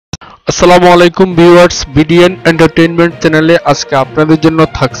আসসালামু আলাইকুম viewers, BDN entertainment চ্যানেলে আজকে আপনাদের জন্য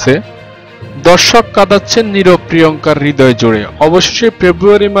থাকছে দর্শক কাঁদাচ্ছেন নীরব প্রিয়ঙ্কার হৃদয় জুড়ে। অবশেষে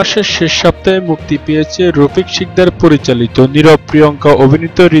ফেব্রুয়ারি মাসের শেষ সপ্তাহে মুক্তি পেয়েছে রফিক শিকদার পরিচালিত নীরব প্রিয়ঙ্কা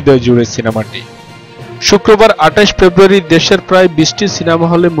অভিনীত হৃদয় জুড়ে সিনেমাটি। শুক্রবার ২৮ ফেব্রুয়ারি দেশের প্রায় ২০টি সিনেমা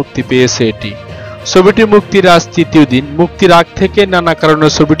হলে মুক্তি পেয়েছে এটি। ছবিটি মুক্তির আজ তৃতীয় দিন। মুক্তির আগ থেকে নানা কারণে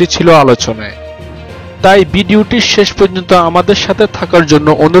ছবিটি ছিল আলোচনায়, তাই ভিডিওটির শেষ পর্যন্ত আমাদের সাথে থাকার জন্য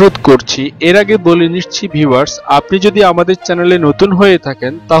অনুরোধ করছি। এর আগে বলে নিচ্ছি ভিউয়ার্স, আপনি যদি আমাদের চ্যানেলে নতুন হয়ে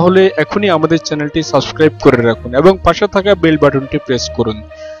থাকেন তাহলে এখনই আমাদের চ্যানেলটি সাবস্ক্রাইব করে রাখুন এবং পাশে থাকা বেল বাটনটি প্রেস করুন,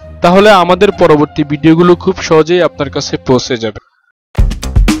 তাহলে আমাদের পরবর্তী ভিডিওগুলো খুব সহজেই আপনার কাছে পৌঁছে যাবে।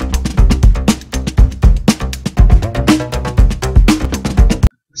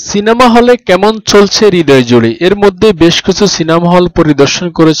 সিনেমা হলে কেমন চলছে হৃদয় জুড়ে? এর মধ্যে বেশ কিছু সিনেমা হল পরিদর্শন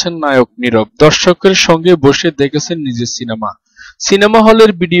করেছেন নায়ক নীরব। দর্শকের সঙ্গে বসে দেখেছেন নিজের সিনেমা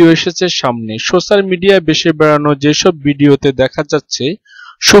হলের ভিডিও এসেছে সামনে। সোশ্যাল মিডিয়ায় বেশি বেড়ানো যেসব ভিডিওতে দেখা যাচ্ছে,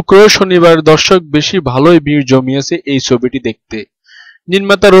 শুক্র শনিবার দর্শক বেশি ভালোই ভিড় জমিয়েছে এই ছবিটি দেখতে।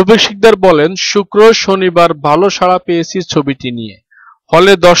 নির্মাতা রফিক শিকদার বলেন, শুক্র শনিবার ভালো সাড়া পেয়েছি ছবিটি নিয়ে।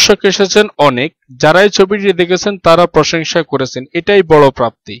 হলে দর্শক এসেছেন অনেক, যারাই ছবিটি দেখেছেন তারা প্রশংসা করেছেন, এটাই বড়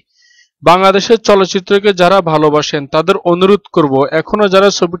প্রাপ্তি। বাংলাদেশের চলচ্চিত্রকে যারা ভালোবাসেন তাদের অনুরোধ করব, এখনো যারা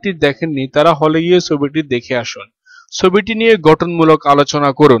ছবিটি দেখেননি তারা হলে গিয়ে ছবিটি দেখে আসুন, ছবিটি নিয়ে গঠনমূলক আলোচনা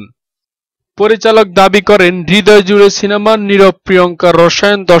করুন। পরিচালক দাবি করেন, হৃদয় জুড়ে সিনেমার নীরব প্রিয়ঙ্কার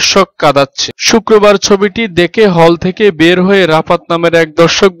রসায়ন দর্শক কাঁদাচ্ছে। শুক্রবার ছবিটি দেখে হল থেকে বের হয়ে রাফাত নামের এক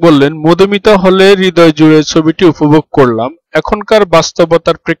দর্শক বললেন, মধুমিতা হলে হৃদয় জুড়ে ছবিটি উপভোগ করলাম। এখনকার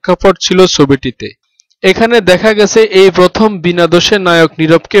বাস্তবতার প্রেক্ষাপট ছিল ছবিটিতে। এখানে দেখা গেছে এই প্রথম বিনা দোষে নায়ক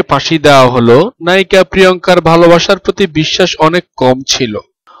নীরবকে ফাঁসি দেওয়া হলো। নায়িকা প্রিয়ঙ্কার ভালোবাসার প্রতি বিশ্বাস অনেক কম ছিল।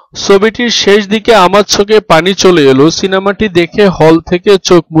 ছবিটির শেষ দিকে আমার চোখে পানি চলে এলো। সিনেমাটি দেখে হল থেকে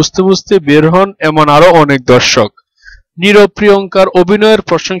চোখ মুছতে মুছতে বের হন এমন আরো অনেক দর্শক। নীরব প্রিয়ঙ্কার অভিনয়ের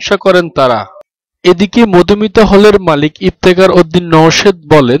প্রশংসা করেন তারা। এদিকে মধুমিতা হলের মালিক ইফতেখার উদ্দিন নওশেদ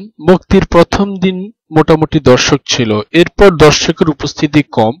বলেন, মুক্তির প্রথম দিন মোটামুটি দর্শক ছিল, এরপর দর্শকের উপস্থিতি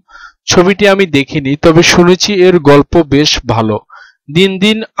কম। ছবিটি আমি দেখিনি, তবে শুনেছি এর গল্প বেশ ভালো। দিন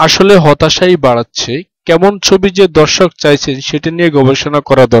দিন আসলে হতাশাই বাড়াচ্ছে। কেমন ছবি যে দর্শক চাইছেন সেটা নিয়ে গবেষণা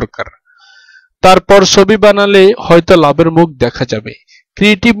করা দরকার, তারপর ছবি বানালে হয়তো লাভের মুখ দেখা যাবে।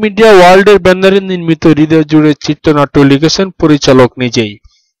 ক্রিয়েটিভ মিডিয়া ওয়ার্ল্ডের ব্যানারে নির্মিত হৃদয় জুড়ে চিত্রনাট্য লিখেছেন পরিচালক নিজেই।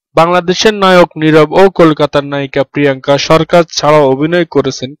 বাংলাদেশের নায়ক নীরব ও কলকাতার নায়িকা প্রিয়াঙ্কা সরকার ছাড়াও অভিনয়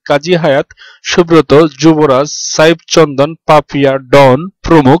করেছেন কাজী হায়াত, সুব্রত, যুবরাজ, সাইফ চন্দন, পাপিয়া, ডন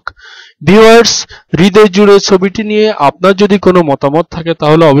প্রমুখ। ভিউয়ার্স, হৃদয় জুড়ে ছবিটি নিয়ে আপনার যদি কোনো মতামত থাকে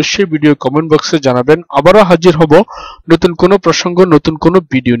তাহলে অবশ্যই ভিডিও কমেন্ট বক্সে জানাবেন। আবারও হাজির হব নতুন কোনো প্রসঙ্গ, নতুন কোনো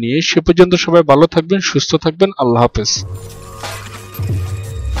ভিডিও নিয়ে। সে পর্যন্ত সবাই ভালো থাকবেন, সুস্থ থাকবেন। আল্লাহ হাফেজ।